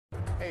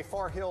A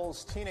Far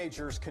Hills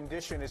teenager's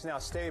condition is now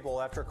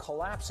stable after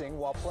collapsing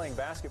while playing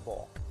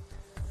basketball.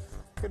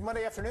 Good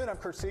Monday afternoon. I'm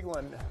Kurt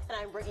Sieglin. And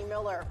I'm Brittany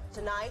Miller.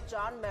 Tonight,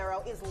 John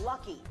Merrow is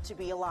lucky to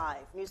be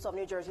alive. News 12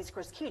 New Jersey's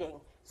Chris Keating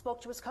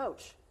spoke to his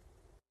coach.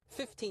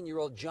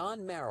 15-year-old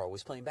John Merrow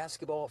was playing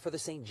basketball for the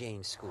St.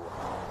 James School.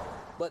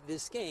 But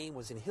this game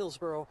was in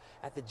Hillsborough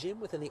at the gym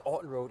within the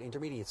Alton Road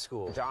Intermediate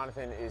School.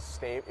 Jonathan is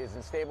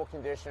in stable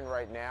condition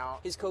right now.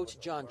 His coach,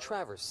 John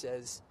Travers,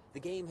 says the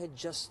game had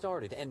just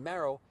started and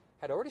Merrow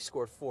had already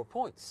scored 4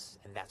 points,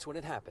 and that's when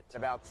it happened.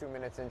 About 2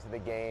 minutes into the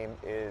game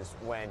is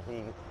when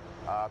he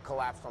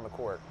collapsed on the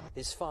court.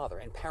 His father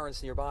and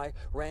parents nearby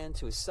ran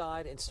to his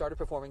side and started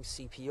performing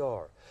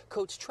CPR.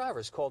 Coach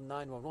Travers called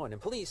 911, and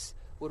police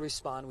would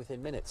respond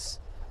within minutes.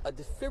 A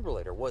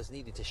defibrillator was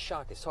needed to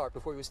shock his heart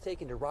before he was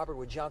taken to Robert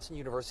Wood Johnson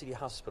University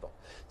Hospital.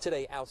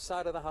 Today,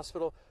 outside of the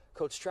hospital,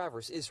 Coach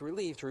Travers is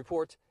relieved to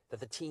report that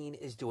the teen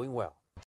is doing well.